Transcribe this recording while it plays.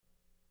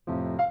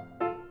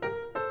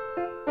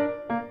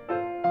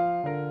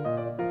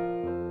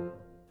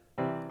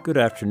Good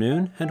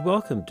afternoon, and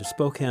welcome to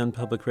Spokane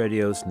Public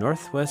Radio's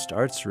Northwest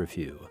Arts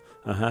Review,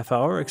 a half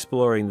hour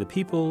exploring the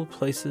people,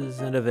 places,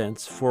 and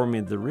events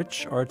forming the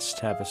rich arts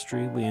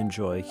tapestry we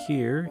enjoy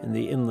here in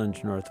the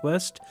inland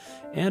Northwest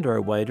and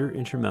our wider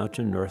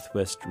Intermountain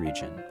Northwest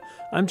region.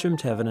 I'm Jim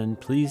Tevenin,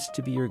 pleased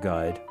to be your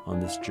guide on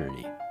this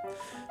journey.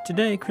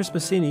 Today, Chris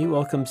Massini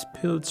welcomes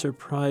Pulitzer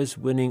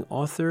Prize-winning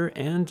author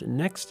and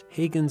next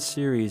Hagen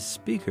Series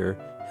speaker,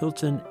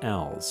 Hilton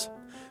Als.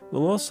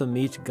 We'll also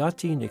meet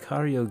Gati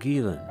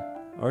Nicario-Gilan,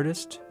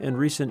 artist and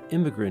recent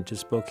immigrant to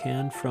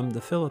Spokane from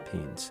the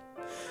Philippines.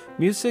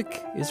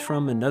 Music is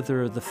from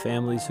another of the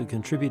families who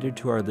contributed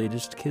to our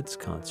latest kids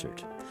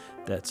concert.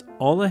 That's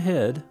all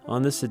ahead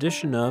on this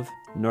edition of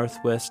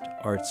Northwest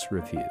Arts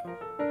Review.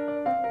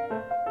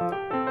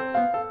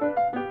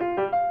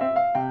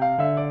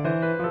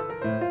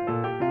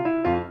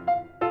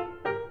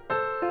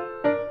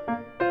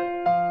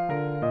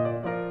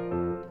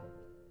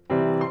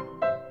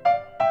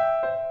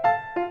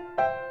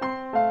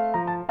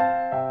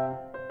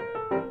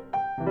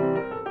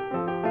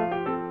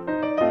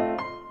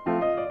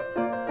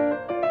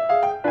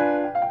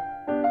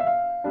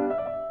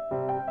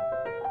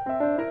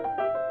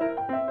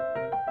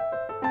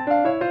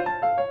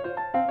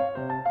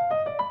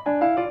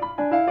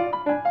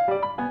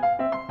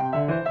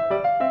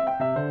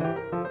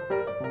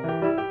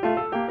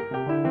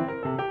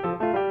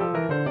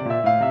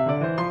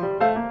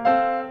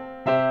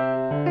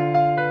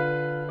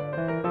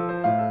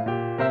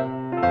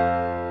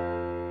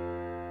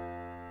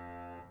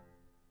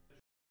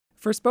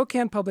 For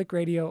Spokane Public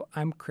Radio,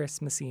 I'm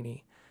Chris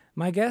Massini.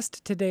 My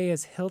guest today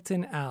is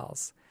Hilton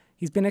Als.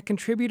 He's been a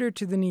contributor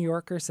to The New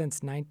Yorker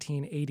since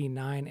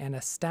 1989 and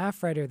a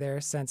staff writer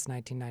there since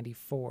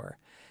 1994.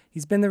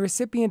 He's been the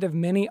recipient of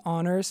many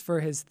honors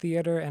for his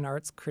theater and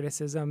arts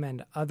criticism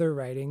and other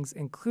writings,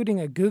 including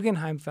a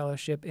Guggenheim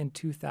Fellowship in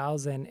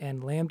 2000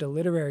 and Lambda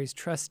Literary's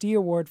Trustee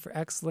Award for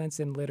Excellence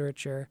in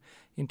Literature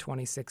in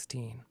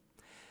 2016.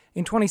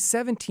 In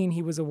 2017,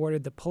 he was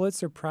awarded the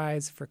Pulitzer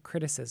Prize for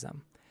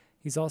Criticism.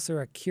 He's also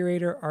a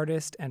curator,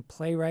 artist, and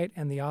playwright,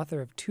 and the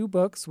author of two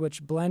books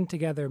which blend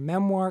together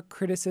memoir,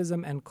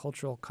 criticism, and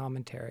cultural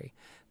commentary: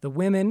 The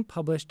Women,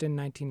 published in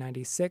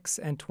 1996,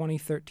 and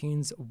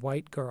 2013's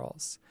White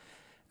Girls.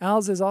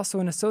 Als is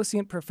also an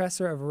associate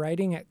professor of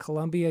writing at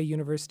Columbia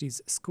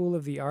University's School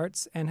of the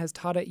Arts and has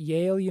taught at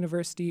Yale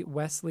University,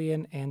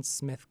 Wesleyan, and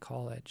Smith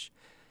College.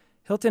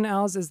 Hilton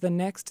Als is the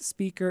next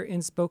speaker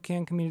in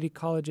Spokane Community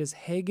College's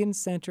Hagen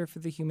Center for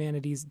the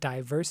Humanities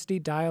Diversity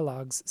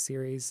Dialogues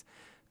series,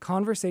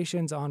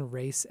 Conversations on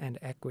Race and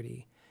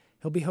Equity.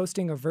 He'll be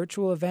hosting a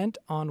virtual event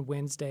on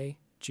Wednesday,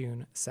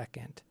 June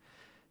 2nd.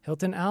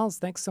 Hilton Als,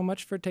 thanks so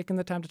much for taking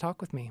the time to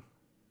talk with me.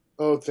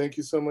 Oh, thank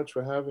you so much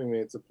for having me.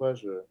 It's a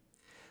pleasure.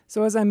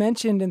 So as I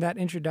mentioned in that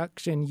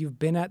introduction, you've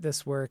been at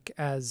this work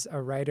as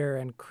a writer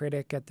and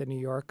critic at The New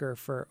Yorker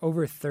for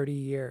over 30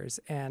 years.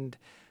 And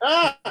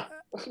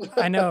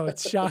I know,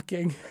 it's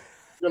shocking.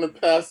 I'm going to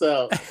pass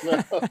out.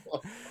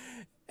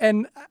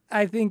 And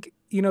I think,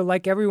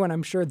 like everyone,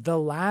 I'm sure the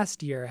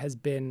last year has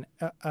been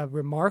a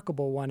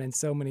remarkable one in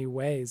so many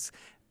ways.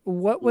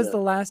 What was the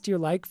last year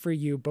like for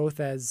you, both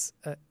as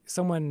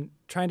someone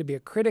trying to be a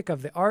critic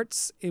of the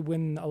arts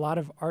when a lot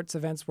of arts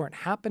events weren't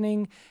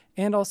happening,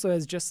 and also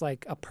as just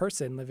like a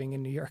person living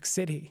in New York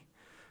City?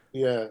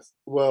 Yes.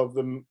 Well,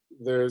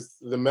 there's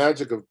the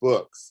magic of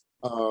books.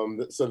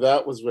 So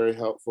that was very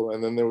helpful.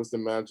 And then there was the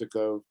magic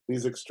of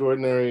these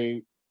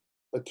extraordinary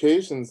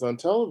occasions on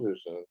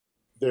television.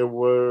 There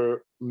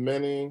were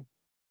many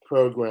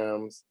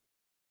programs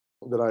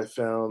that I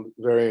found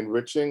very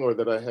enriching or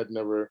that I had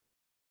never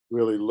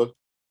really looked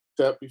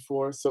at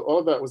before. So all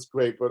of that was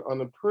great. But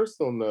on a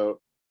personal note,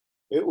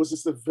 it was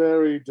just a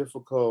very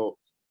difficult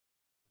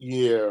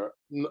year.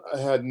 I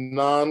had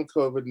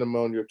non-COVID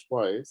pneumonia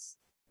twice.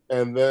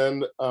 And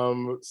then a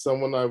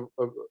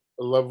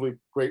lovely,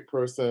 great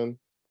person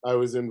I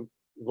was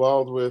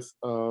involved with,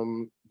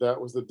 that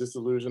was the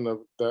disillusion of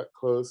that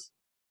close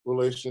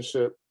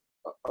relationship.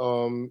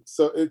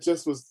 So it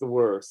just was the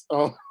worst.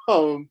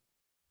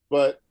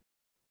 But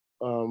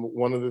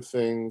one of the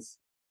things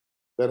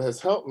that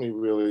has helped me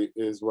really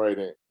is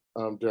writing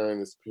during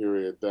this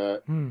period.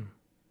 That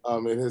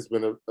it has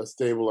been a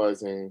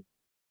stabilizing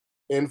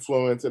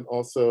influence and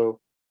also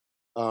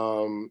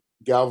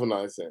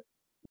galvanizing.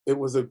 It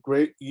was a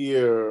great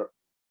year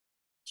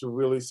to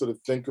really sort of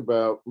think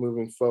about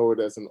moving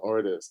forward as an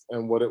artist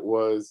and what it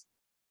was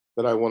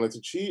that I wanted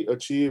to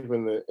achieve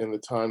in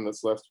the time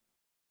that's left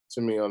to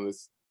me on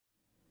this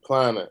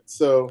planet.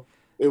 So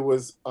it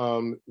was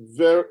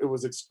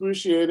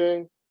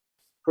excruciating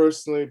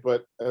personally,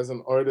 but as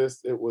an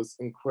artist, it was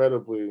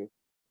incredibly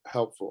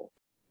helpful.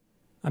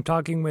 I'm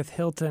talking with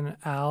Hilton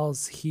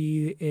Als.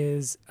 He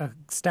is a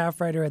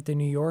staff writer at The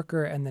New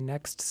Yorker and the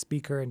next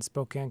speaker in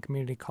Spokane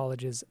Community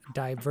College's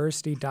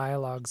Diversity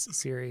Dialogues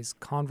series,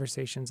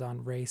 Conversations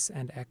on Race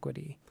and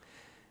Equity.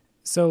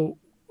 So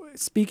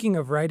speaking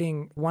of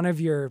writing, one of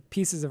your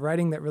pieces of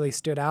writing that really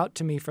stood out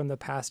to me from the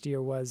past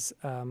year was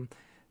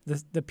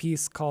the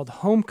piece called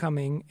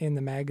Homecoming in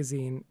the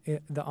magazine.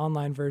 The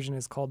online version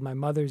is called My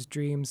Mother's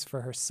Dreams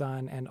for Her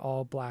Son and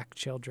All Black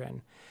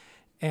Children.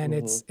 And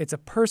it's a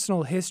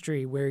personal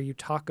history where you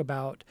talk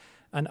about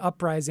an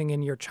uprising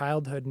in your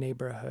childhood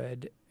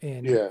neighborhood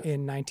in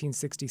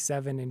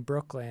 1967 in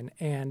Brooklyn,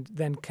 and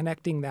then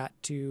connecting that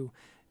to,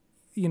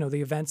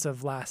 the events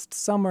of last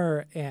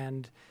summer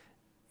and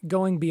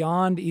going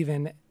beyond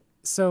even.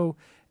 So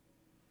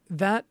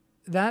that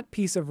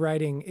piece of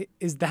writing,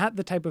 is that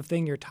the type of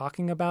thing you're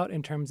talking about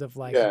in terms of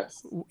like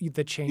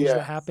the change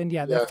that happened?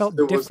 Yeah, that felt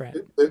different.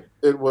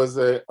 It was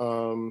a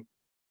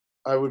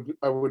I would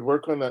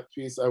work on that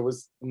piece. I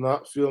was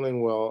not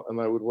feeling well,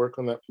 and I would work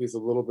on that piece a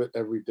little bit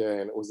every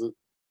day. And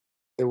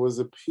it was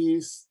a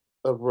piece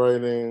of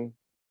writing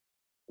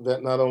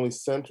that not only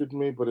centered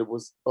me, but it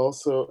was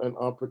also an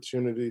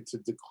opportunity to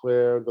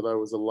declare that I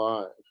was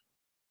alive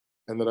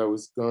and that I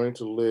was going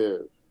to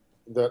live.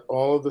 That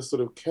all of the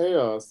sort of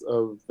chaos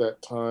of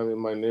that time in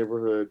my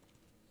neighborhood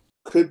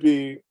could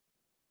be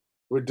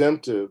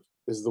redemptive,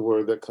 is the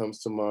word that comes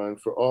to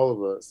mind for all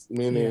of us,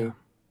 meaning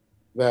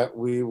that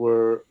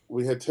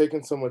we had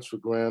taken so much for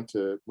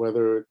granted,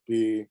 whether it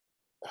be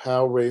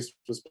how race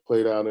was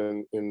played out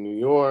in New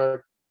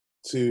York,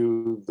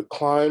 to the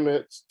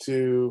climate,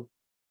 to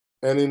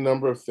any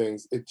number of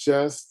things. It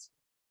just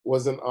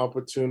was an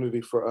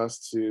opportunity for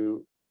us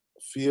to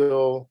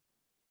feel,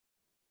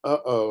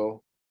 I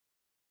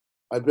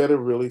better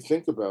really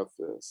think about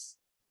this.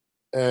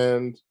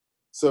 And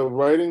so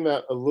writing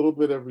that a little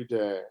bit every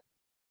day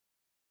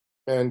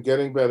and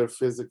getting better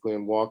physically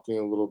and walking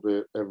a little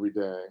bit every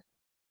day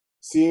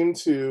seemed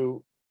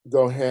to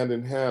go hand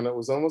in hand. It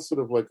was almost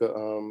sort of like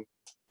a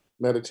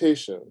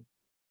meditation.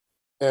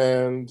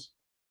 And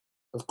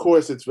of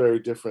course, it's very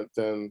different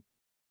than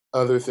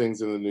other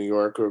things in the New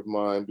Yorker of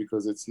mine,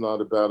 because it's not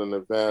about an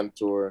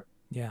event, or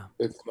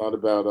it's not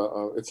about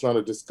it's not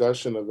a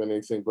discussion of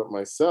anything but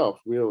myself,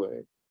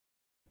 really.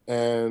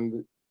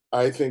 And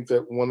I think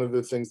that one of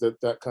the things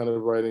that kind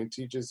of writing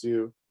teaches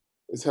you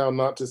is how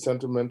not to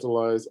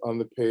sentimentalize on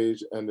the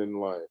page and in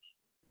life.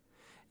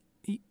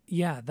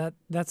 Yeah,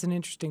 that's an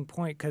interesting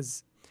point,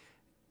 because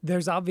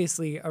there's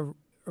obviously a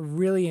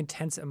really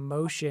intense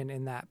emotion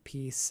in that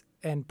piece,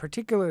 and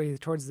particularly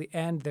towards the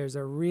end, there's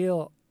a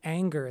real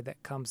anger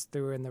that comes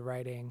through in the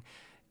writing,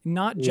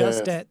 not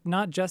just at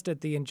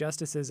the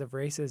injustices of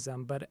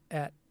racism, but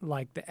at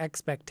like the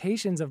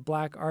expectations of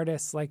Black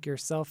artists like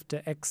yourself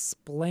to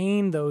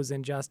explain those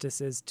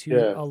injustices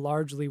to a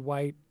largely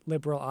white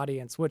liberal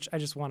audience, which I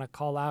just want to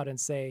call out and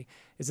say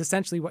is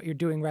essentially what you're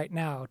doing right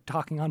now,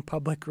 talking on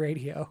public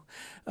radio.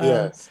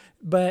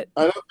 But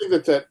I don't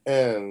think that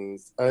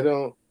ends. I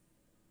don't.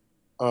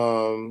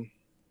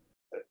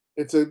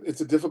 It's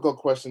a difficult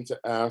question to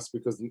ask,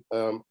 because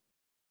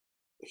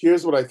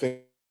here's what I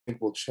think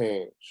will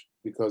change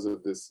because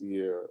of this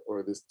year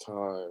or this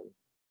time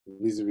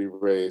vis-a-vis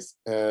race.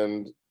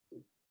 And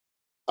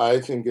I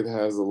think it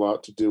has a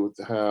lot to do with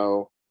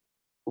how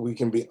we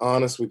can be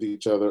honest with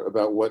each other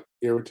about what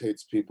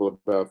irritates people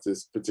about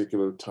this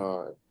particular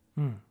time.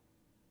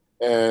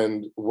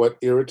 And what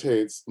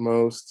irritates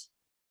most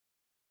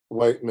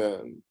white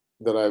men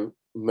that I've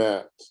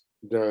met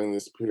during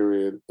this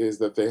period is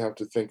that they have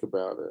to think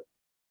about it.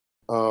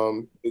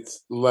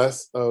 It's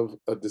less of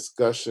a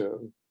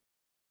discussion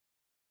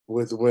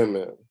with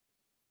women.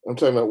 I'm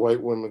talking about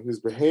white women whose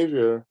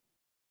behavior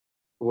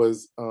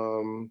was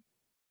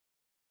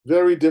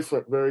very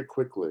different very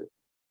quickly.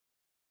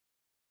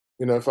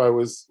 If I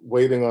was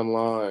waiting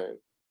online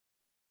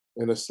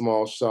in a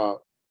small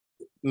shop,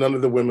 none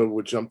of the women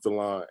would jump the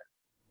line.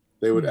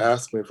 They would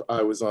ask me if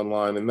I was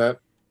online, and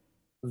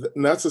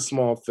that's a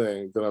small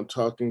thing that I'm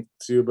talking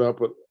to you about,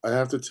 but I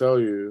have to tell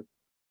you,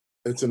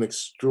 it's an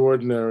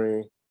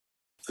extraordinary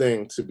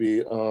thing to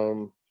be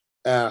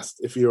asked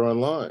if you're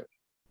online.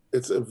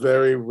 It's a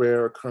very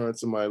rare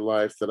occurrence in my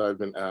life that I've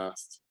been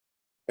asked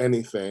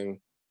anything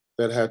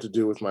that had to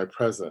do with my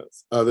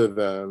presence, other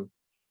than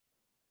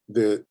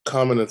the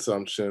common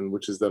assumption,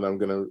 which is that I'm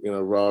going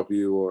to, rob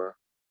you or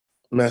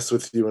mess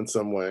with you in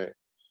some way.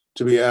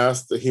 To be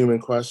asked the human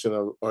question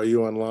of, are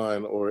you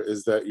online, or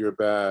is that your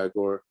bag,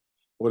 or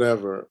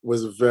whatever,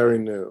 was very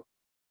new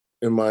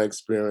in my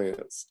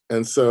experience.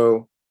 And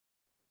so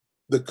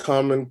the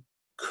common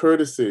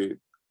courtesy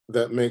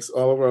that makes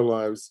all of our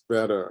lives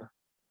better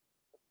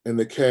in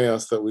the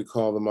chaos that we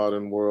call the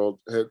modern world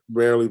had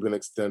rarely been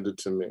extended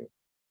to me.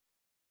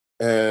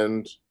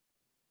 And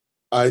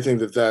I think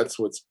that that's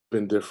what's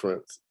been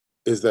different,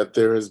 is that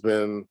there has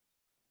been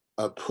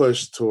a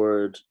push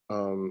toward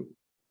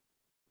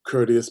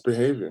courteous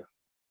behavior.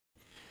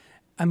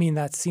 I mean,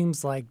 that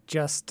seems like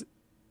just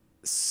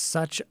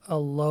such a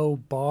low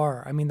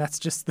bar. I mean, that's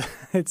just,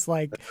 it's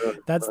like,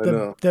 that's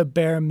the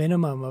bare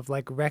minimum of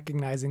like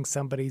recognizing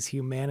somebody's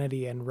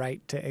humanity and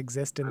right to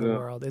exist in the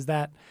world. Is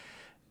that,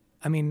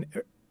 I mean,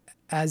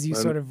 as you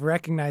sort of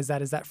recognize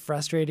that, is that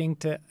frustrating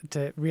to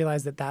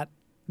realize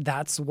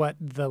that's what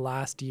the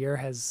last year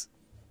has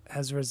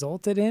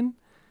resulted in?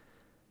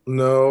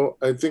 No,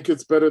 I think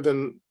it's better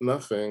than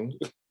nothing.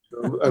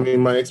 I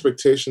mean, my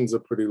expectations are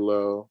pretty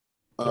low.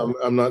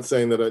 I'm not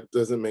saying that it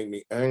doesn't make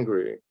me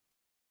angry.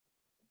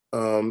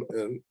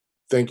 And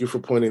thank you for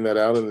pointing that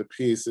out in the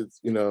piece.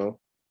 It's,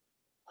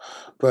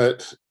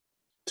 but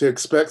to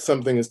expect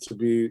something is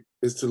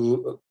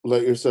to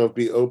let yourself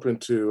be open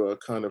to a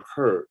kind of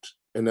hurt,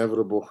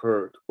 inevitable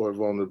hurt or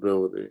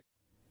vulnerability.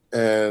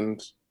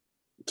 And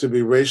to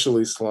be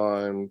racially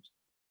slimed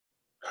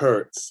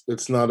hurts.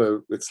 It's not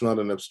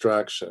an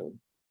abstraction,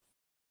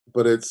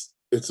 but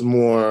it's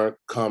more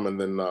common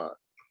than not.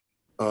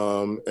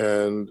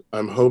 And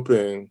I'm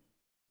hoping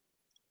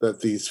that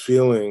these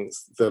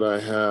feelings that I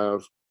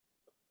have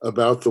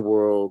about the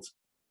world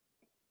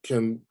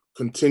can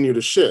continue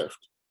to shift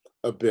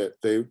a bit.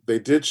 They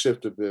did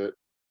shift a bit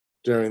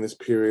during this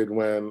period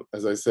when,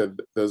 as I said,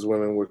 those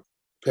women were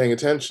paying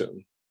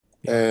attention.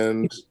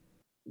 And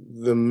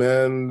the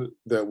men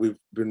that we've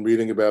been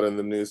reading about in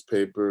the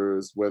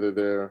newspapers, whether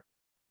they're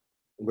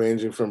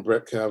ranging from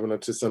Brett Kavanaugh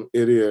to some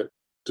idiot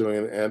doing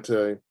an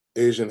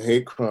anti-Asian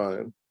hate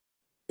crime,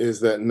 is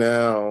that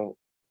now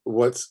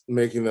what's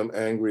making them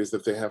angry is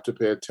that they have to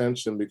pay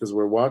attention because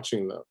we're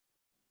watching them.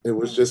 It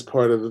was just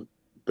part of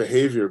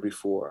behavior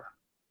before.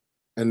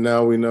 And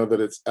now we know that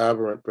it's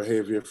aberrant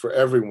behavior for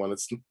everyone.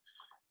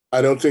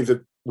 I don't think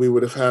that we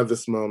would have had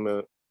this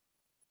moment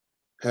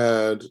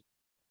had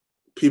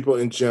people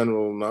in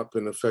general not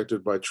been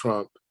affected by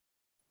Trump,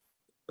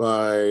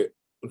 by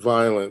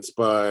violence,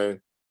 by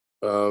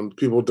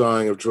people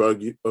dying of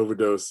drug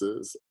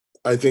overdoses.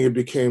 I think it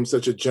became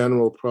such a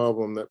general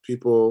problem that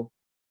people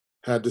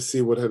had to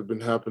see what had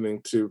been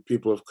happening to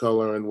people of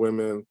color and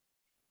women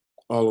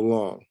all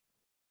along.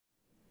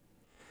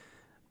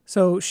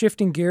 So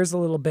shifting gears a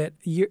little bit,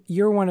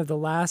 you're one of the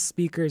last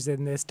speakers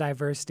in this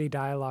Diversity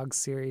Dialogue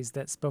series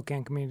that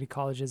Spokane Community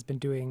College has been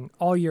doing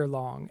all year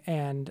long.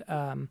 And,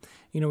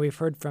 we've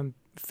heard from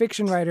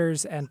fiction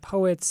writers and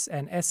poets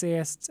and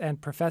essayists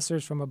and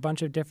professors from a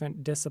bunch of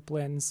different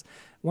disciplines.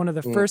 One of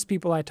the first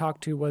people I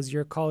talked to was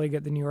your colleague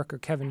at The New Yorker,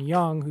 Kevin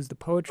Young, who's the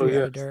poetry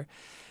editor.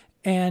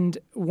 And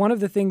one of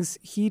the things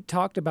he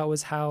talked about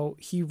was how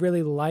he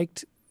really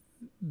liked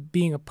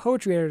being a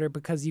poetry editor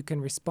because you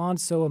can respond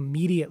so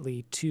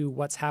immediately to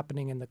what's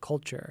happening in the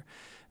culture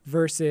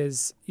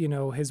versus,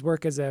 his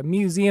work as a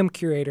museum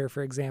curator,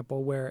 for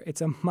example, where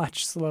it's a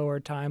much slower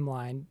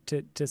timeline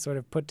to sort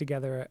of put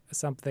together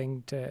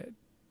something to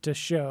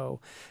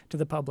show to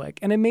the public.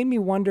 And it made me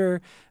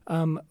wonder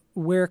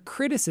where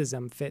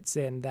criticism fits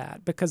in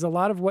that, because a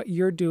lot of what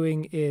you're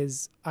doing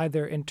is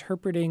either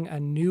interpreting a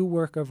new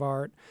work of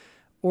art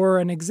or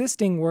an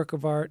existing work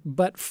of art,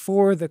 but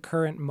for the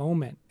current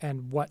moment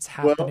and what's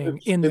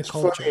happening in the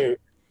culture.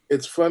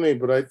 It's funny,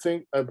 but I've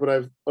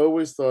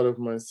always thought of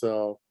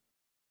myself,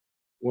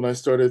 when I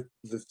started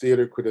the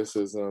theater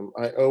criticism,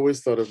 I always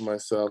thought of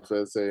myself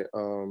as a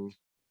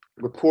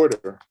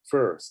reporter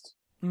first,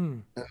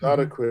 and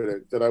not a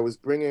critic, that I was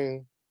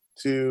bringing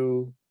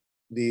to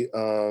the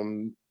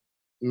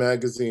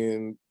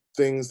magazine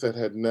things that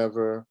had not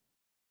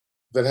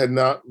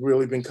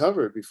really been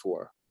covered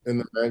before in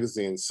the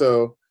magazine.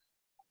 So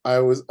I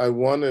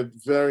wanted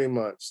very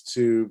much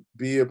to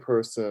be a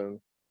person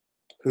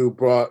who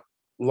brought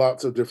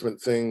lots of different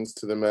things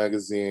to the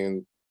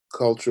magazine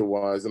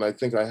culture-wise, and I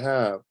think I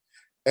have.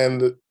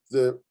 And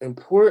the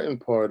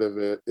important part of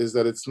it is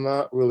that it's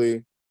not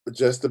really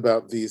just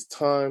about these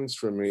times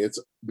for me.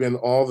 It's been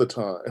all the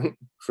time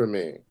for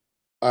me.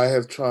 I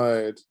have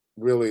tried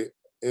really,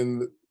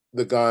 in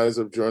the guise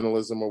of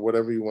journalism or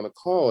whatever you want to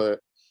call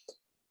it,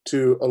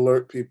 to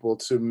alert people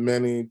to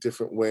many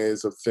different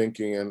ways of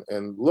thinking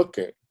and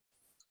looking.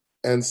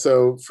 And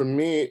so for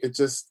me, it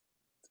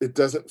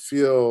doesn't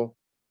feel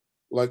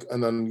like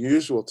an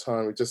unusual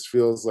time. It just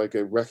feels like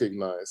a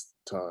recognized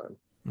time.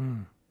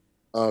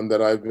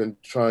 That I've been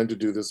trying to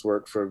do this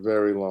work for a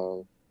very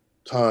long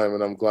time.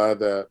 And I'm glad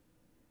that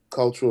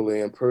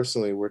culturally and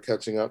personally, we're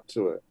catching up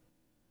to it.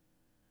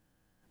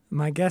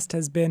 My guest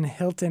has been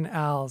Hilton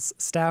Als,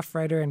 staff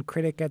writer and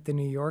critic at The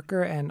New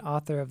Yorker and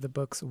author of the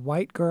books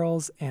White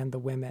Girls and The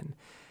Women.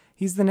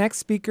 He's the next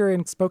speaker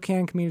in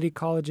Spokane Community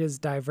College's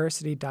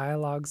Diversity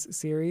Dialogues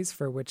series,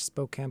 for which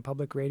Spokane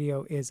Public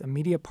Radio is a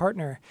media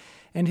partner,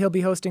 and he'll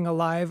be hosting a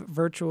live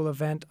virtual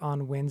event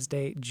on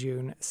Wednesday,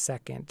 June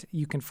 2nd.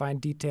 You can find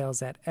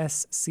details at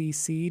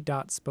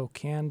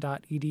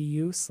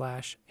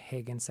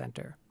scc.spokane.edu/Hagen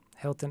Center.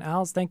 Hilton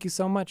Als, thank you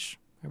so much.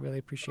 I really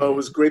appreciate it. Oh, it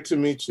was great to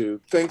meet you.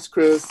 Thanks,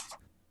 Chris.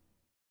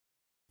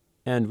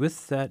 And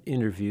with that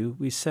interview,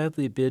 we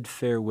sadly bid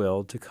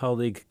farewell to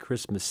colleague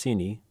Chris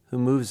Massini, who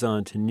moves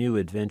on to new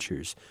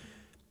adventures.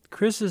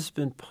 Chris has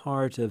been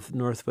part of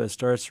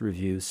Northwest Arts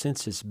Review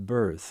since its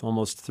birth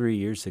almost 3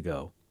 years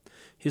ago.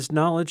 His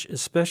knowledge,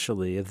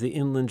 especially of the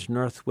inland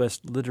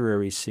Northwest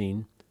literary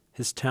scene,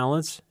 his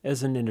talents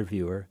as an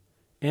interviewer,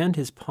 and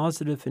his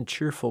positive and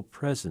cheerful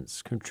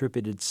presence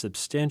contributed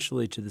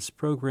substantially to this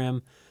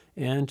program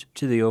and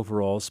to the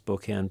overall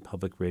Spokane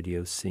Public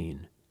Radio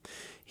scene.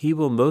 He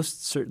will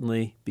most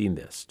certainly be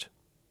missed.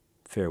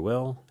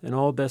 Farewell, and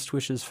all best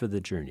wishes for the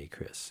journey,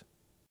 Chris.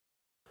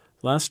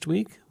 Last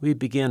week, we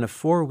began a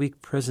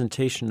 4-week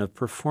presentation of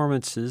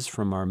performances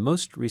from our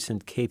most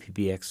recent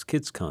KPBX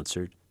Kids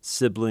concert,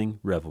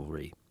 Sibling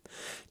Revelry.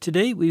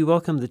 Today, we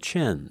welcome the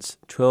Chens,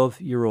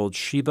 12-year-old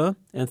Sheba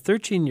and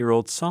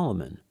 13-year-old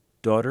Solomon,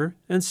 daughter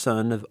and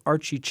son of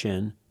Archie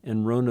Chen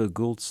and Rona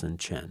Gouldson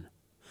Chen.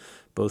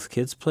 Both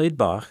kids played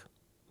Bach.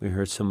 We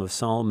heard some of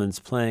Solomon's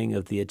playing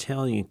of the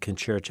Italian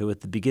concerto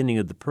at the beginning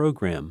of the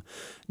program.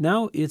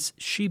 Now it's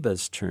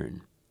Sheba's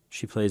turn.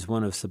 She plays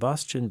one of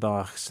Sebastian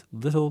Bach's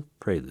Little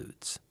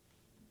Preludes.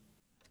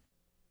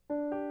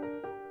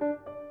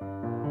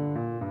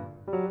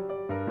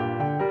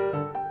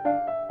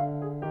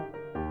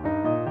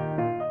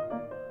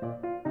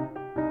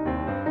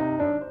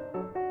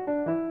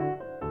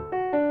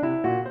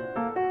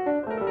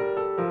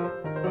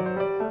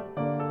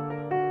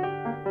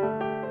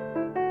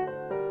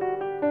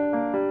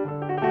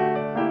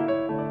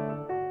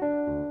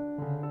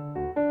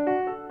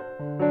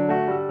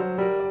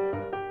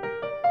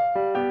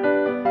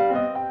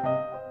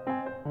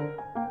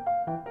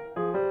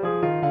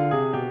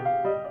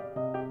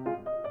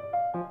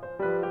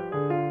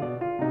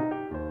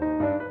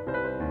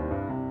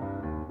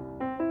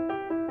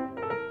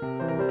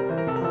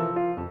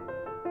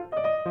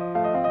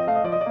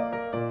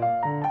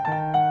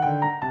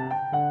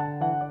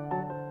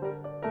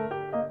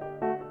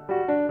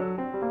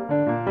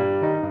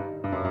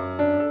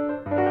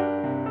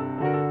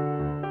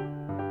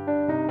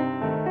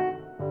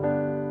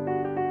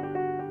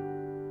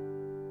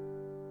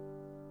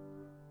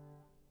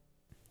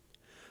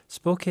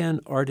 Spokane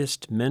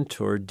artist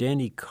mentor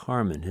Danny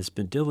Carmen has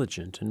been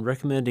diligent in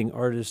recommending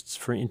artists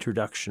for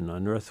introduction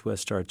on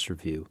Northwest Arts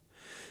Review.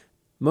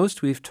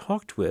 Most we've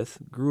talked with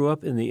grew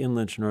up in the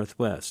inland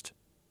Northwest,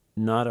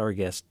 not our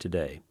guest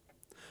today.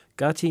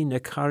 Gati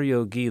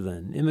Nakario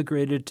Gilan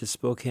immigrated to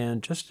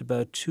Spokane just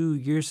about 2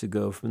 years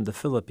ago from the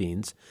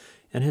Philippines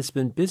and has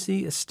been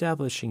busy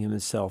establishing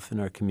himself in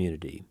our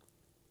community.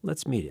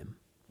 Let's meet him.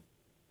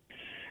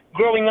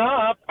 Growing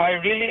up, I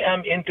really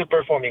am into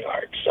performing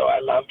arts. So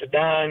I love to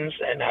dance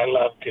and I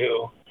love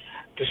to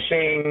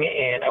sing,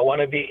 and I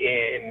want to be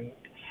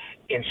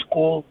in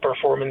school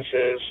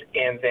performances.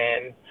 And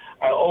then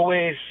I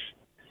always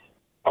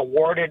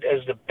awarded as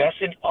the best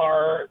in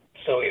art.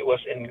 So it was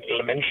in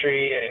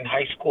elementary and in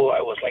high school, I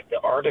was like the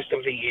artist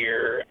of the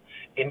year.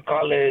 In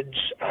college,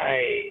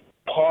 I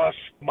paused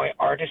my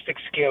artistic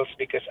skills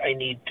because I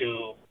need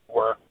to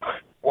work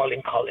while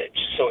in college.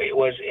 So it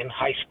was in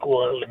high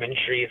school,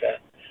 elementary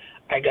that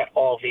I got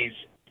all these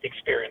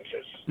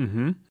experiences.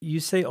 Mm-hmm. You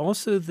say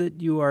also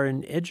that you are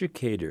an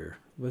educator.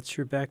 What's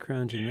your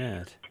background in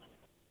that?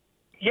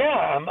 Yeah,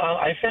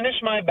 I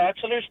finished my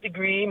bachelor's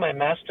degree, my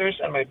master's,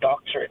 and my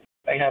doctorate.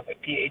 I have a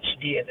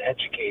PhD in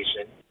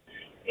education.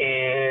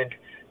 And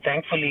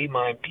thankfully,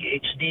 my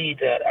PhD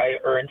that I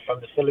earned from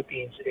the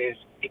Philippines is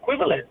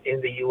equivalent in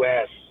the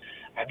U.S.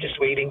 I'm just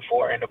waiting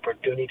for an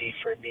opportunity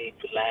for me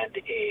to land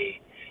a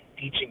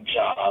teaching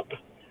job.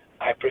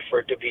 I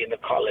prefer to be in the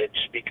college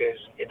because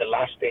in the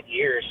last 10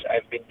 years,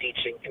 I've been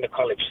teaching in the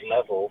college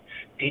level,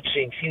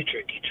 teaching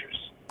future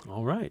teachers.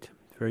 All right.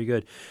 Very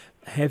good.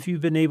 Have you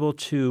been able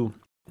to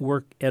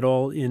work at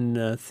all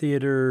in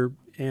theater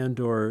and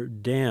or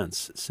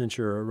dance since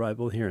your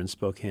arrival here in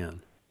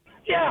Spokane?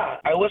 Yeah,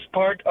 I was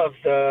part of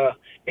the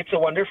It's a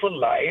Wonderful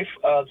Life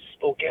of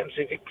Spokane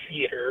Civic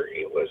Theater.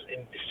 It was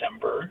in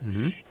December.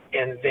 Mm-hmm.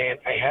 And then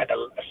I had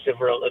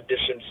several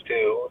auditions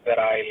too that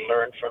I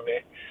learned from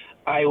it.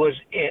 I was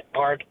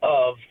part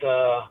of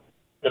the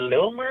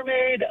Little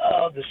Mermaid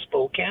of the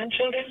Spokane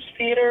Children's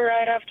Theater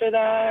right after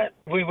that.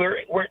 We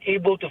weren't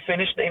able to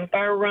finish the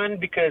entire run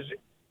because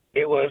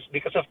it was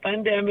because of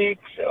pandemic.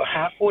 So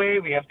halfway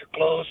we have to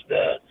close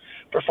the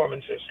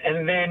performances.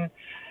 And then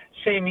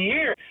same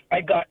year,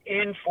 I got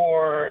in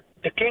for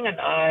The King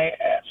and I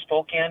at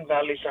Spokane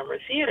Valley Summer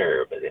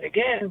Theater. But then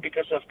again,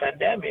 because of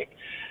pandemic,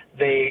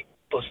 they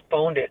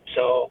postponed it.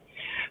 So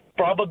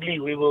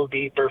probably we will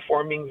be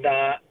performing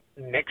that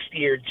next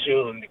year,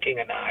 June, The King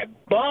and I.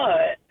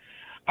 But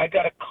I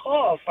got a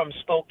call from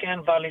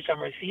Spokane Valley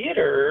Summer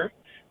Theater.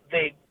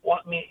 They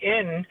want me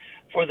in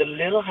for the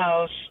Little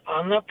House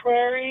on the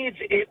Prairie.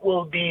 It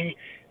will be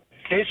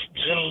this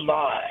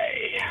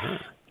July.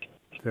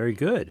 Very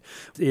good.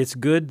 It's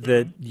good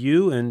that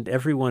you and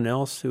everyone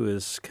else who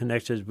is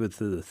connected with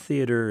the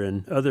theater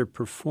and other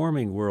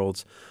performing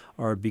worlds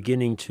are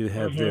beginning to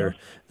have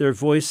their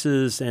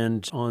voices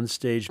and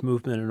on-stage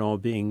movement and all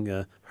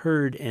being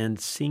heard and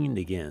seen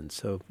again.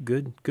 So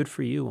good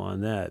for you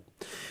on that.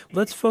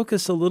 Let's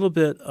focus a little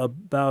bit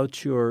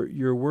about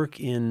your work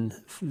in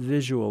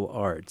visual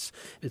arts.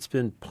 It's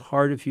been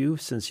part of you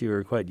since you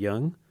were quite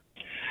young.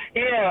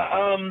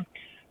 Yeah,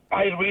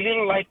 I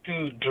really like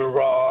to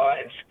draw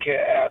and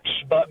sketch,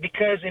 but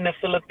because in the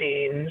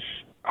Philippines,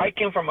 I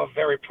came from a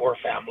very poor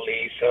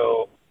family,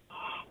 so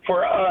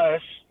for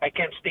us, I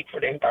can't speak for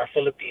the entire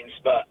Philippines,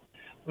 but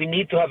we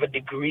need to have a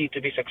degree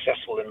to be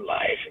successful in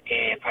life,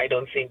 and I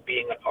don't think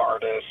being an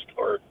artist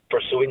or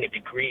pursuing a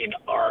degree in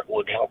art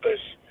would help us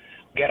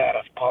get out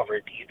of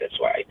poverty. That's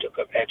why I took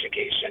up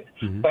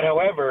education. But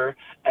however,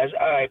 as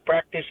I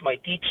practice my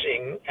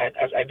teaching and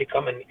as I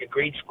become a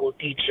grade school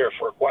teacher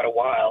for quite a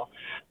while,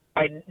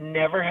 I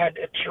never had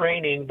a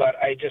training, but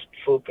I just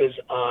focus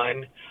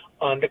on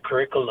the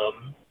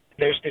curriculum.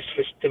 There's this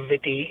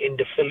festivity in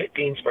the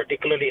Philippines,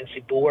 particularly in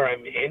Cebu where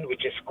I'm in,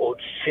 which is called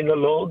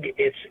Sinulog.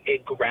 It's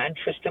a grand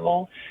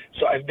festival.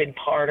 So I've been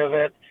part of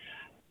it,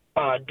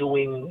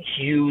 doing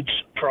huge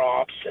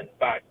props and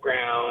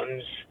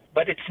backgrounds.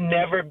 But it's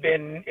never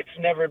been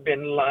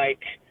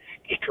like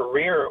a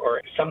career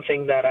or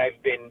something that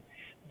I've been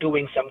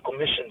doing some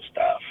commission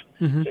stuff.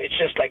 So it's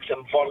just like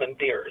some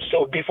volunteers.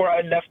 So before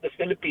I left the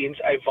Philippines,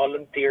 I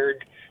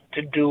volunteered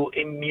to do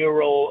a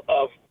mural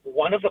of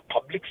one of the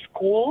public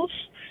schools.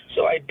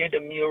 So I did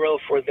a mural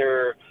for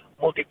their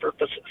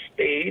multipurpose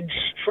stage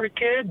for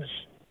kids.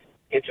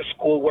 It's a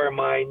school where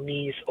my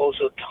niece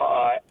also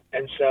taught,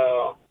 and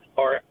so,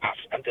 or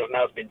until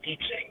now has been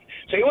teaching.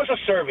 So it was a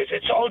service.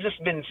 It's all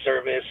just been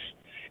service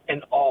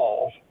and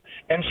all.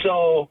 And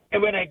so,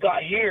 and when I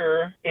got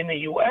here in the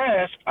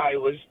U.S.,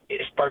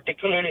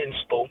 particularly in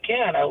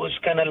Spokane, I was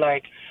kind of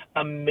like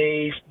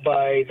amazed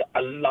by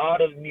a lot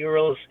of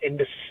murals in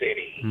the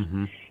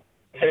city.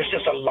 There's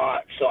just a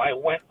lot. So I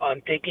went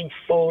on taking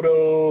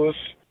photos,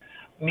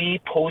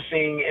 me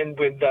posing and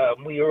with the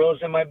murals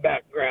in my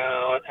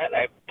background, and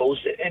I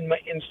posted in my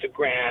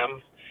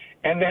Instagram.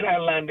 And then I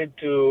landed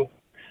to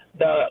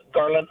the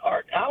Garland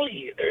Art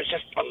Alley. There's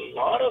just a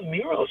lot of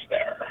murals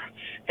there.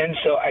 And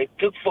so I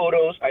took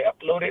photos, I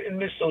uploaded in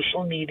my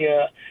social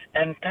media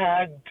and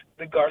tagged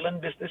the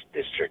Garland Business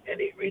District, and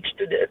it reached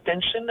to the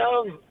attention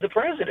of the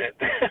president,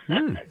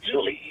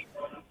 Julie.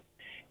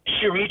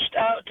 She reached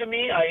out to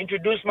me, I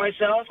introduced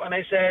myself, and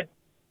I said,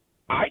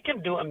 I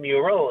can do a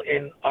mural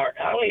in Art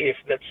Alley if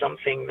that's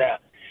something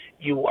that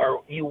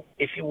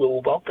if you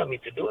will welcome me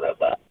to do that,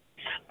 but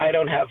I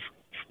don't have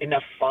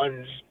enough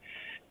funds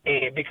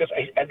because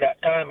at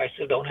that time I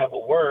still don't have a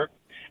work.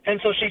 And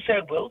so she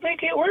said, we'll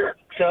make it work.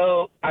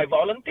 So I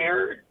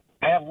volunteered.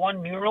 I have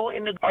one mural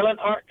in the Garland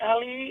Art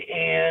Alley,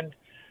 and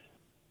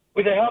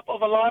with the help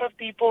of a lot of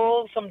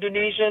people, some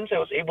donations, I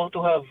was able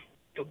to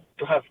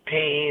have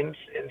paints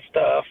and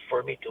stuff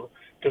for me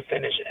to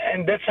finish.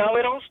 And that's how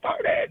it all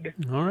started.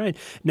 All right.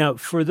 Now,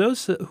 for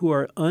those who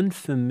are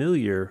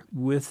unfamiliar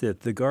with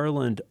it, the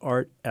Garland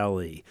Art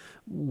Alley,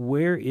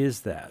 where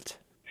is that?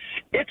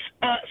 It's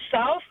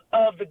south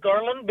of the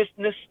Garland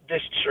Business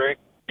District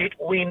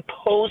between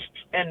Post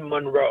and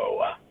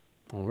Monroe.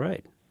 All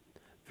right.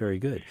 Very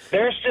good.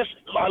 There's just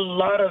a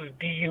lot of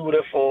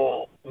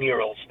beautiful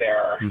murals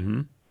there.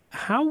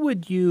 How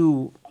would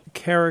you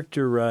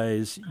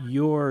characterize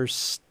your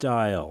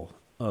style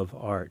of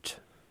art,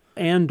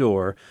 and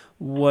or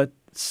what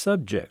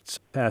subjects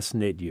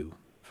fascinate you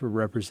for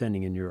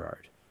representing in your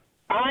art?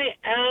 I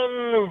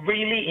am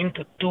really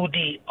into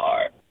 2D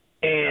art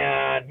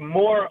and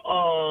more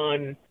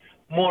on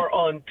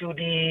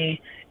 2D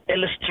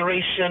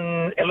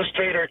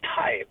illustrator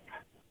type.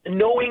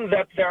 Knowing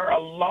that there are a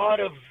lot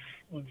of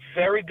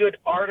very good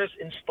artists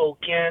in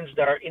Spokane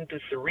that are into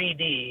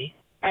 3D,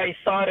 I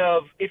thought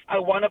of, if I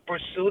want to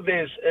pursue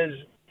this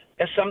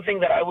as something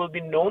that I will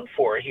be known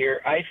for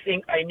here, I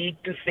think I need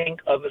to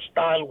think of a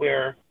style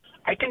where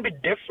I can be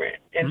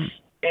different.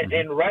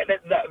 And right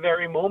at that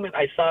very moment,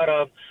 I thought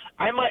of,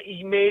 I might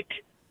make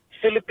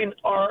Philippine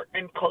art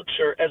and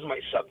culture as my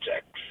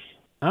subjects.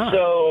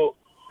 So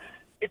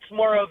it's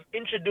more of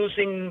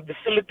introducing the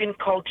Philippine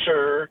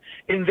culture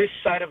in this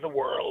side of the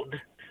world,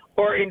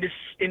 or in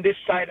this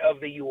side of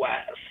the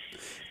U.S.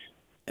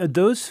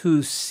 Those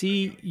who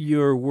see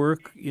your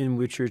work in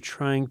which you're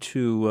trying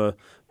to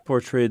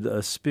portray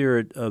the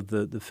spirit of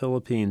the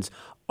Philippines,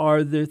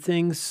 are there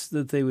things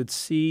that they would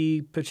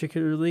see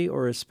particularly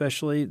or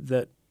especially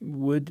that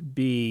would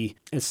be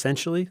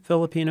essentially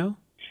Filipino?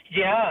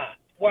 Yeah.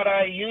 What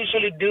I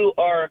usually do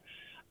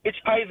it's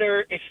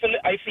either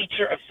I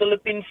feature a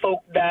Philippine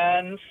folk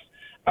dance,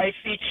 I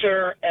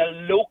feature a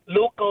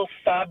local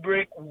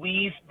fabric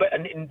weaved by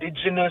an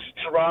indigenous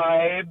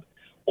tribe,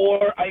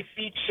 or I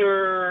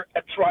feature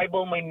a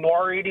tribal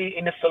minority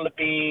in the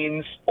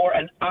Philippines, or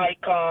an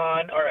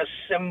icon or a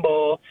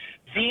symbol.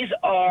 These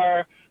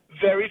are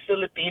very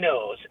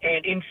Filipinos.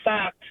 And in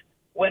fact,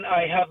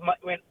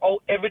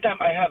 every time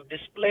I have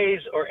displays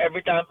or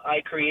every time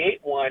I create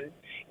one,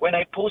 when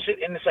I post it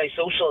in my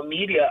social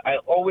media, I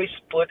always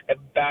put a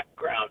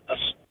background, a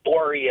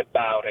story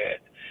about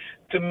it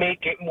to make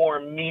it more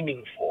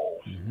meaningful.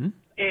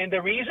 And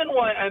the reason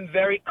why I'm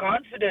very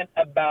confident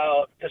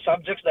about the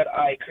subjects that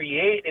I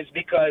create is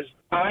because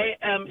I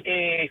am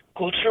a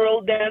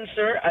cultural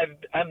dancer.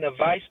 I'm the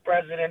vice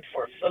president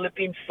for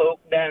Philippine Folk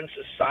Dance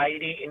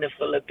Society in the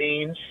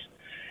Philippines.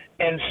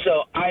 And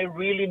so I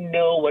really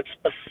know what's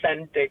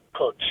authentic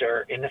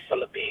culture in the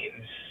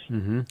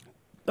Philippines.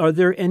 Are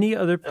there any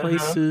other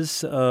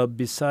places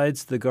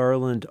besides the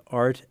Garland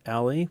Art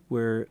Alley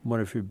where one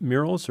of your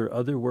murals or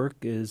other work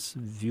is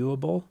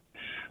viewable?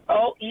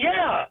 Oh,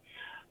 yeah.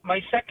 My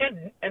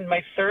second and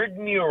my third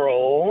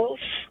murals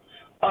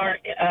are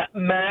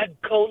Mad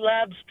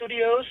Collab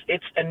Studios.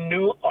 It's a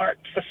new art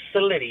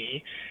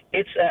facility.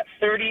 It's at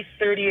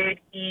 3038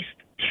 East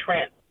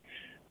Trent.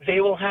 They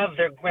will have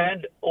their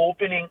grand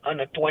opening on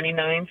the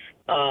 29th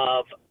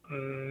of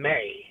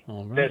May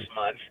this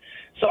month.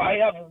 So I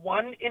have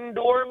one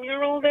indoor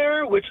mural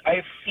there, which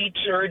I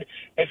featured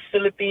a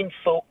Philippine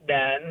folk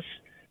dance,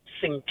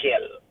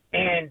 Singkil.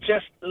 And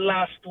just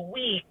last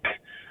week,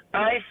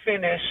 I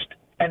finished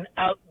an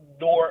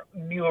outdoor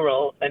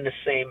mural in the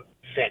same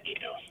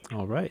venue.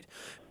 All right.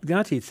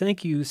 Gati,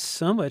 thank you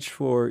so much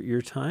for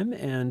your time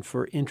and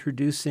for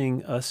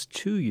introducing us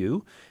to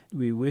you.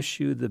 We wish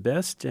you the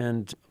best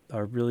and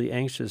are really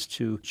anxious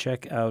to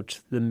check out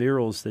the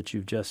murals that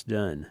you've just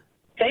done.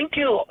 Thank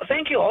you.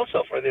 Thank you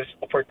also for this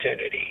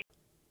opportunity.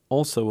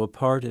 Also a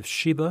part of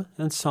Sheba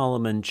and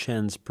Solomon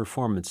Chen's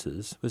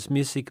performances was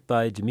music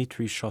by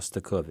Dmitri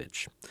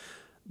Shostakovich.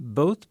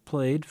 Both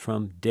played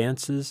from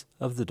Dances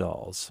of the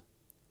Dolls.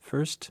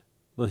 First,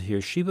 we'll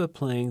hear Sheba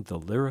playing the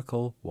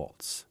Lyrical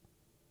Waltz.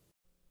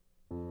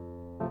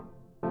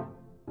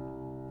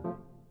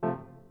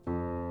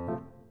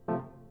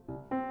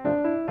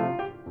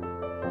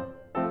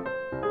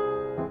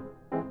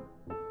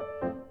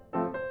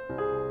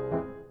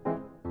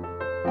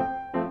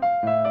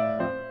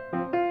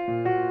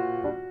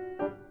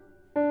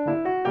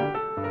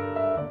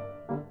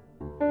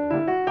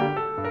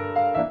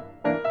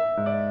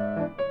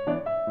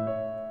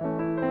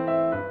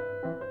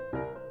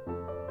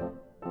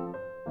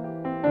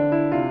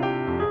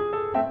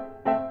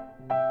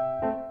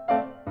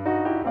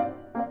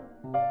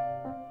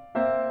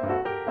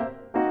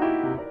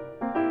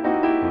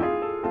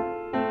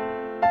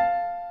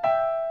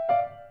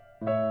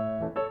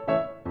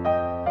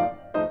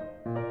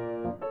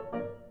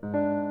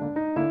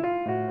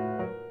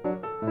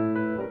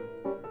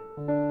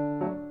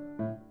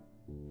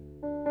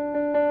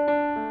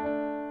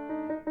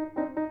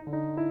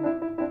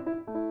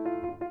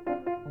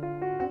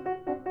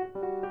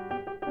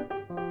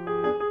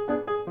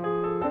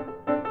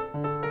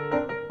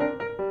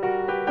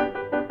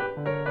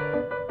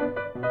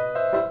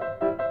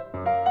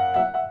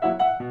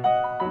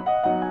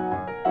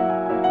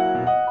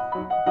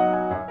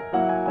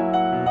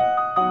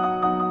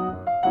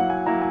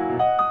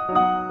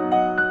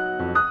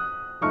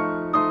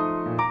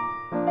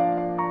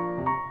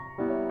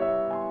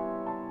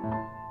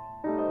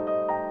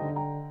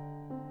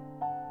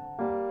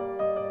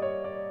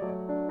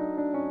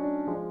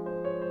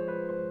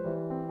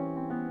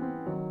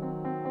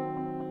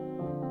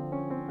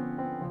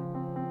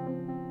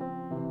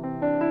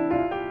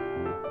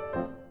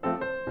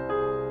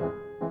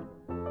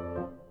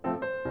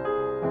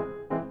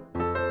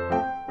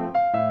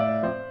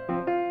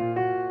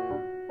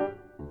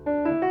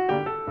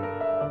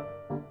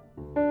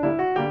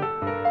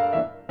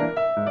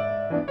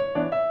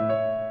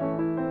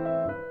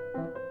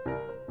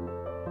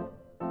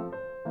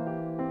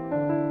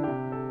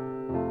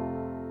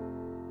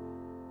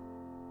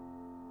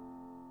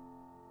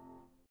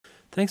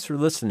 Thanks for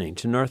listening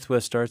to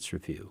Northwest Arts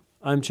Review.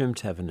 I'm Jim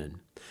Tevenin.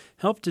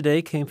 Help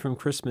today came from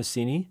Chris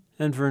Massini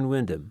and Vern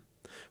Wyndham.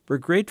 We're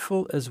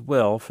grateful as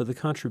well for the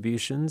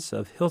contributions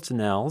of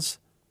Hilton Als,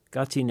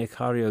 Gati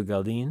Nicario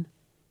Galin,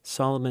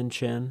 Solomon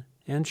Chen,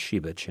 and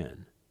Sheba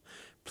Chen.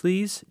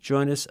 Please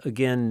join us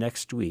again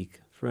next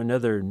week for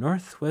another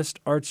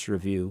Northwest Arts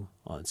Review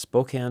on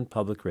Spokane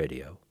Public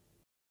Radio.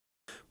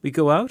 We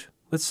go out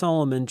with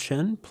Solomon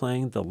Chen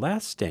playing The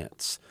Last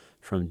Dance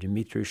from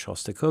Dmitri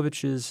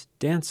Shostakovich's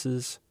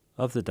Dances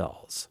of the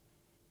Dolls.